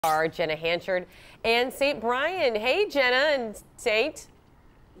are Jenna Hanchard and St. Brian. Hey, Jenna and St.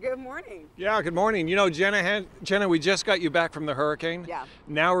 Good morning. Yeah, good morning. You know, Jenna, we just got you back from the hurricane. Yeah.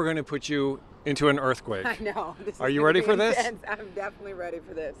 Now we're going to put you into an earthquake. I know. Are you ready for this? I'm definitely ready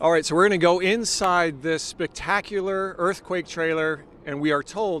for this. All right, so we're going to go inside this spectacular earthquake trailer, and we are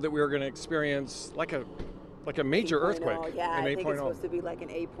told that we are going to experience like a major 8.0, earthquake. Yeah, an I think 8.0. it's supposed to be like an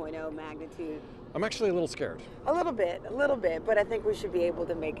 8.0 magnitude. I'm actually a little scared. A little bit, but I think we should be able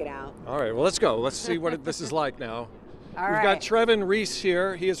to make it out. All right, well, let's go. Let's see what this is like now. All We've right. got Trevin Reese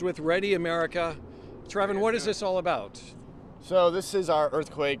here. He is with Ready America. Trevin, what is this all about? So this is our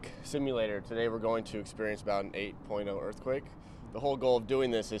earthquake simulator. Today we're going to experience about an 8.0 earthquake. The whole goal of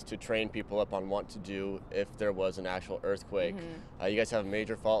doing this is to train people up on what to do if there was an actual earthquake. You guys have a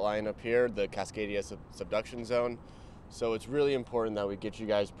major fault line up here, the Cascadia subduction zone. So it's really important that we get you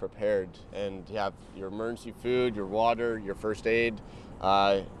guys prepared and you have your emergency food, your water, your first aid,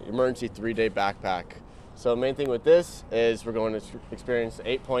 emergency 3-day backpack. So the main thing with this is we're going to experience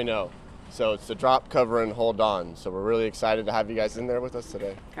 8.0. So it's the drop, cover, and hold on. So we're really excited to have you guys in there with us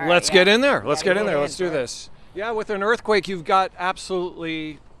today. All right, Let's get in there. Let's Yeah, get in there. go Let's do ahead. this. Yeah, with an earthquake, you've got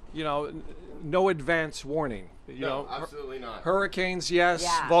absolutely, no advance warning. No, absolutely not. Hurricanes, yes.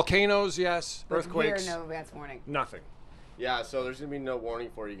 Yeah. Volcanoes, yes. But Earthquakes, here, no advance warning. nothing. Yeah, so there's going to be no warning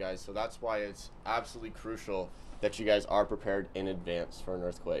for you guys. So that's why it's absolutely crucial that you guys are prepared in advance for an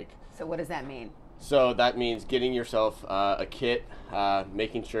earthquake. So what does that mean? So that means getting yourself a kit,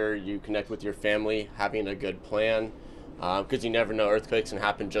 making sure you connect with your family, having a good plan, because you never know, earthquakes can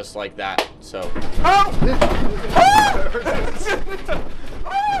happen just like that. So.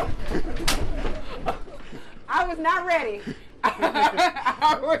 I was not ready.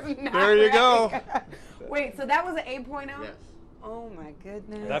 I was not There you ready. go. Wait, so that was an 8.0? Yes. Oh my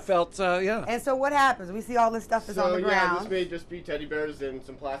goodness. That felt, yeah. And so what happens? We see all this stuff is on the yeah, ground. this may just be teddy bears and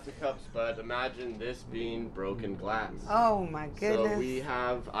some plastic cups, but imagine this being broken glass. Oh my goodness. So we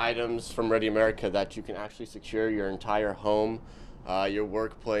have items from Ready America that you can actually secure your entire home, your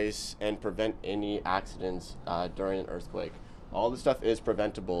workplace, and prevent any accidents during an earthquake. All this stuff is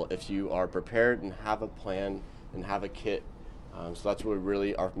preventable if you are prepared and have a plan and have a kit. So that's what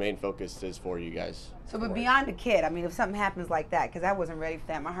really our main focus is for you guys. So, but beyond the kid, I mean, if something happens like that, because I wasn't ready for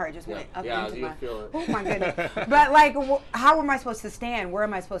that, my heart just went up into you my. feel it. Oh my goodness! But like, how am I supposed to stand? Where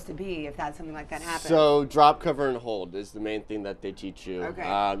am I supposed to be if that something like that happens? So drop, cover, and hold is the main thing that they teach you.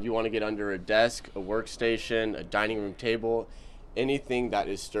 Okay. You want to get under a desk, a workstation, a dining room table, anything that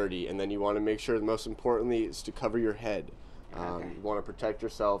is sturdy, and then you want to make sure, most importantly, is to cover your head. Okay. You want to protect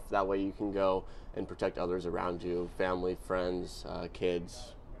yourself. That way you can go and protect others around you, family, friends,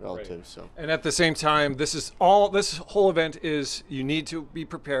 kids, relatives. So. And at the same time, this whole event is, you need to be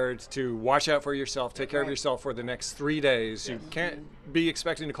prepared to watch out for yourself, take care of Right. yourself for the next 3 days. You can't be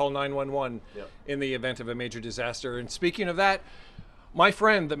expecting to call 911 Yep. in the event of a major disaster. And speaking of that, my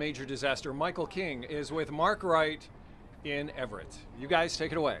friend, the major disaster, Michael King, is with Mark Wright in Everett. You guys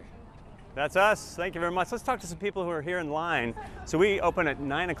take it away. That's us. Thank you very much. Let's talk to some people who are here in line. So we open at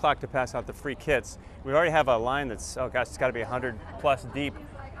 9 o'clock to pass out the free kits. We already have a line that's, oh gosh, it's got to be 100 plus deep.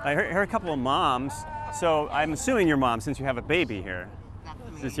 I heard a couple of moms. So I'm assuming your mom, since you have a baby here.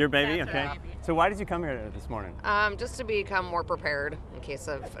 Is this your baby? That's Okay. our baby. So why did you come here this morning? Just to become more prepared in case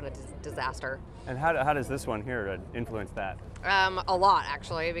of a disaster. And how does this one here influence that? A lot,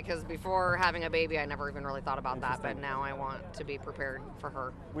 actually, because before having a baby, I never even really thought about that, but now I want to be prepared for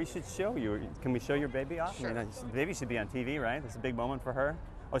her. We should show you. Can we show your baby off? Sure. I mean, the baby should be on TV, right? It's a big moment for her.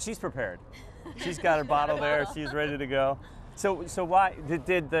 Oh, she's prepared. She's got her bottle there. She's ready to go. So why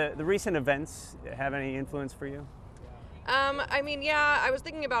did the recent events have any influence for you? I mean, yeah, I was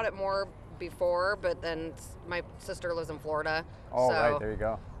thinking about it more before, but then my sister lives in Florida. Oh, so, right, there you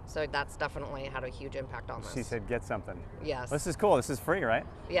go. So that's definitely had a huge impact on this. She said get something. Yes. This is cool. This is free, right?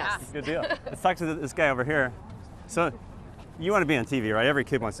 Yes. Good deal. Let's talk to this guy over here. So, you want to be on TV, right? Every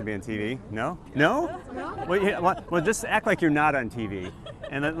kid wants to be on TV. No? No? No. Well, just act like you're not on TV.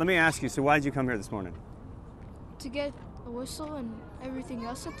 And let me ask you, so why did you come here this morning? To get a whistle and everything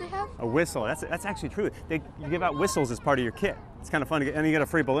else that they have. A whistle. That's actually true. You give out whistles as part of your kit. It's kind of fun to get, and you get a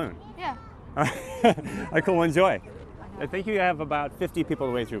free balloon. Yeah. All right. All right, cool. Enjoy. I think you have about 50 people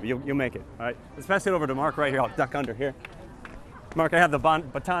the way through, but you'll make it. All right. Let's pass it over to Mark right here. I'll duck under here. Mark, I have the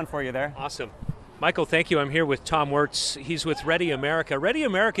baton for you there. Awesome. Michael, thank you. I'm here with Tom Wirtz. He's with Ready America. Ready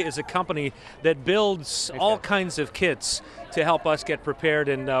America is a company that builds all kinds of kits to help us get prepared,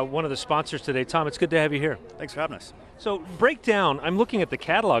 and one of the sponsors today. Tom, it's good to have you here. Thanks for having us. So break down, I'm looking at the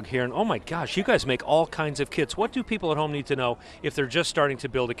catalog here, and oh my gosh, you guys make all kinds of kits. What do people at home need to know if they're just starting to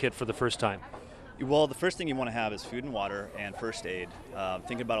build a kit for the first time? Well, the first thing you want to have is food and water and first aid.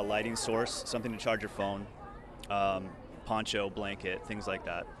 Thinking about a lighting source, something to charge your phone, poncho, blanket, things like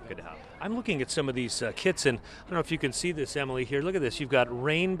that. Good to have. I'm looking at some of these kits, and I don't know if you can see this, Emily, here. Look at this. You've got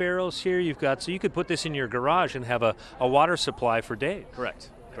rain barrels here. So you could put this in your garage and have a water supply for days.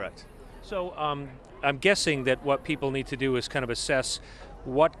 Correct. So I'm guessing that what people need to do is kind of assess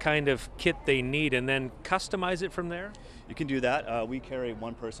what kind of kit they need and then customize it from there? You can do that. We carry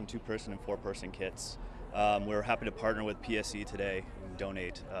 1-person, 2-person, and 4-person kits. We're happy to partner with PSE today and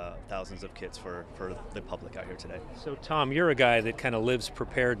donate thousands of kits for the public out here today. So Tom, you're a guy that kind of lives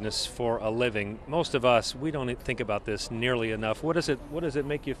preparedness for a living. Most of us, we don't think about this nearly enough. What does it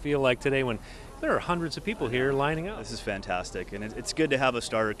make you feel like today when there are hundreds of people here lining up? This is fantastic, and it's good to have a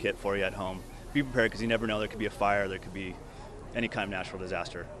starter kit for you at home. Be prepared, because you never know. There could be a fire, there could be any kind of natural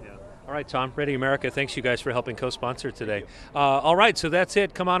disaster. Yeah. All right, Tom, Ready America, thanks you guys for helping co-sponsor today. All right, so that's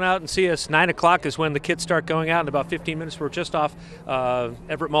it. Come on out and see us. 9 o'clock is when the kits start going out. In about 15 minutes, we're just off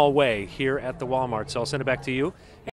Everett Mall Way here at the Walmart. So I'll send it back to you.